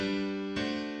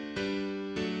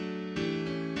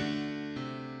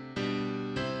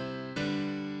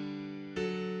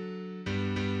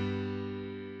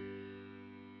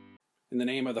the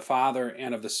name of the Father,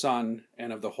 and of the Son,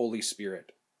 and of the Holy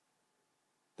Spirit.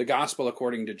 The Gospel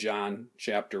according to John,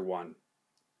 chapter 1.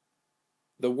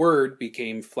 The Word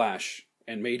became flesh,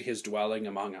 and made his dwelling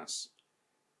among us.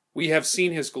 We have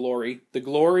seen his glory, the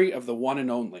glory of the one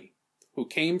and only, who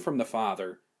came from the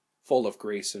Father, full of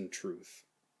grace and truth.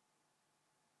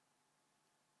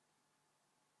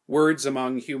 Words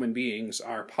among human beings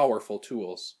are powerful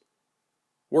tools.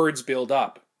 Words build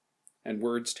up, and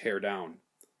words tear down.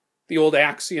 The old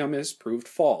axiom is proved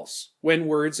false when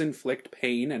words inflict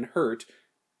pain and hurt,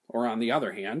 or on the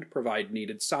other hand, provide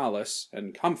needed solace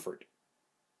and comfort.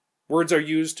 Words are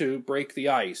used to break the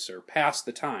ice or pass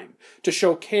the time, to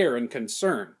show care and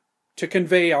concern, to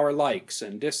convey our likes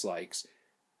and dislikes,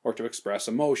 or to express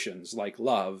emotions like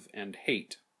love and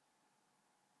hate.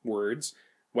 Words,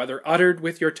 whether uttered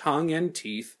with your tongue and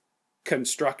teeth,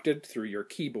 constructed through your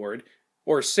keyboard,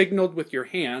 or signaled with your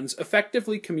hands,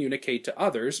 effectively communicate to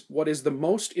others what is the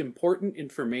most important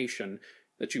information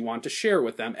that you want to share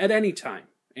with them at any time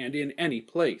and in any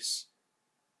place.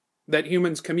 That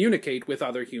humans communicate with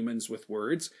other humans with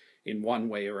words, in one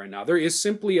way or another, is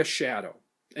simply a shadow,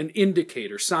 an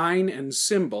indicator, sign, and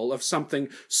symbol of something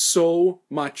so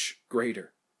much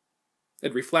greater.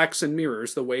 It reflects and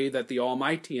mirrors the way that the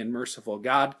Almighty and merciful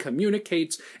God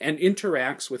communicates and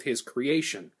interacts with his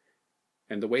creation,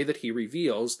 and the way that he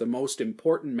reveals the most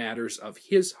important matters of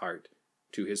his heart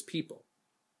to his people.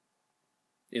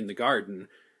 In the garden,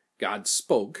 God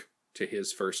spoke to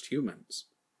his first humans.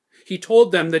 He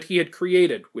told them that he had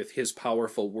created, with his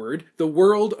powerful word, the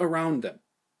world around them.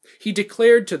 He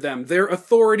declared to them their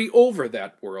authority over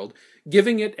that world,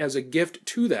 giving it as a gift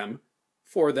to them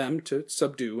for them to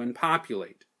subdue and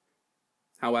populate.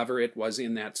 However, it was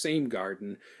in that same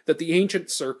garden that the ancient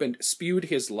serpent spewed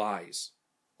his lies,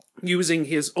 using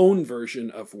his own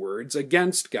version of words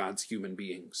against God's human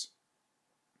beings.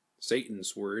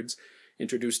 Satan's words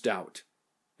introduced doubt,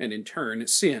 and in turn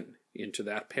sin, into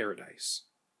that paradise.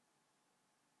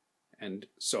 And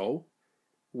so,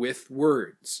 with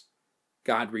words,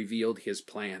 God revealed his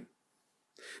plan.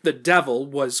 The devil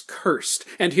was cursed,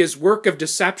 and his work of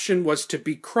deception was to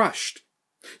be crushed.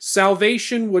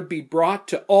 Salvation would be brought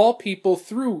to all people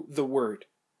through the word,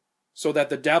 so that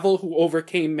the devil who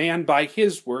overcame man by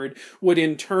his word would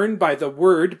in turn by the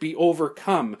word be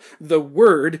overcome. The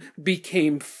word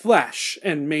became flesh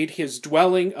and made his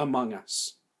dwelling among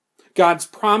us. God's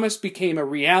promise became a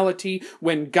reality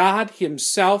when God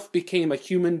himself became a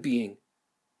human being.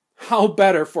 How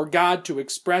better for God to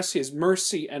express his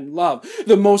mercy and love,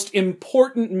 the most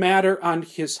important matter on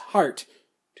his heart,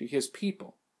 to his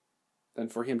people, than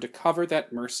for him to cover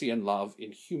that mercy and love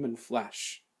in human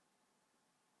flesh.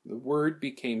 The Word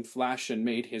became flesh and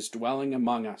made his dwelling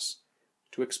among us,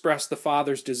 to express the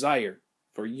Father's desire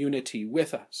for unity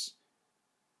with us.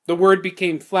 The Word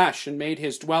became flesh and made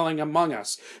his dwelling among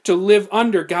us, to live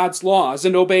under God's laws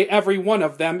and obey every one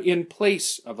of them in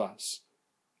place of us.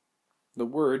 The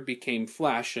Word became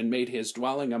flesh and made his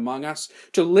dwelling among us,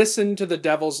 to listen to the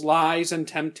devil's lies and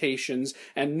temptations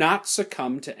and not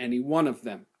succumb to any one of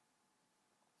them.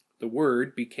 The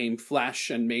Word became flesh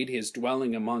and made his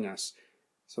dwelling among us,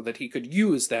 so that he could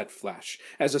use that flesh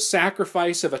as a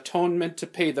sacrifice of atonement to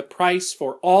pay the price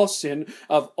for all sin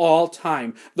of all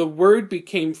time. The Word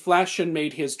became flesh and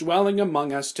made his dwelling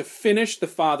among us to finish the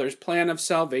Father's plan of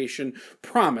salvation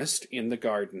promised in the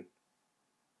garden.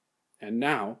 And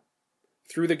now,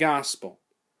 through the gospel,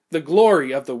 the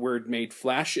glory of the Word made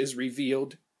flesh is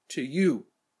revealed to you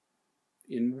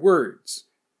in words,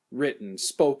 written,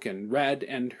 spoken, read,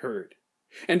 and heard.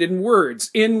 And in words,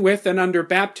 in, with, and under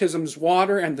baptism's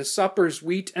water and the supper's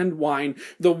wheat and wine,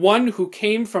 the one who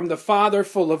came from the Father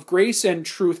full of grace and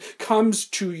truth comes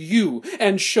to you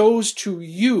and shows to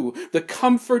you the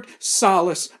comfort,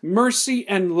 solace, mercy,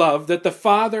 and love that the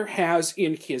Father has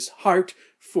in his heart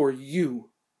for you.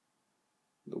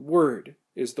 The Word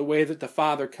is the way that the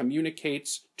Father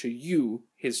communicates to you,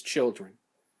 his children.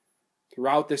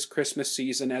 Throughout this Christmas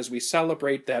season, as we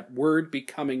celebrate that Word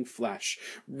becoming flesh,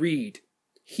 read,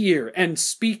 hear, and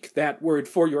speak that Word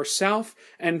for yourself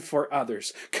and for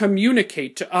others.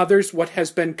 Communicate to others what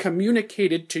has been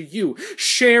communicated to you.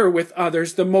 Share with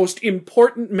others the most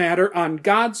important matter on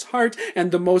God's heart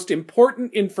and the most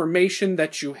important information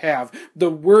that you have. The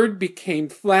Word became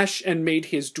flesh and made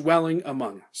his dwelling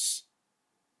among us.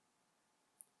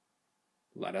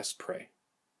 Let us pray.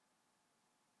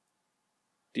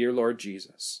 Dear Lord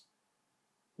Jesus,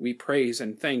 we praise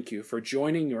and thank you for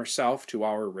joining yourself to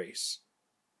our race.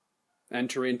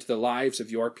 Enter into the lives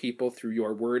of your people through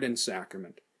your word and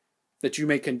sacrament, that you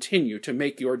may continue to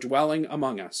make your dwelling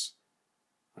among us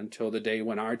until the day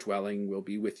when our dwelling will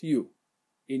be with you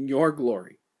in your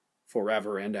glory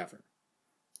forever and ever.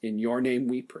 In your name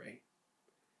we pray.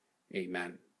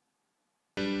 Amen.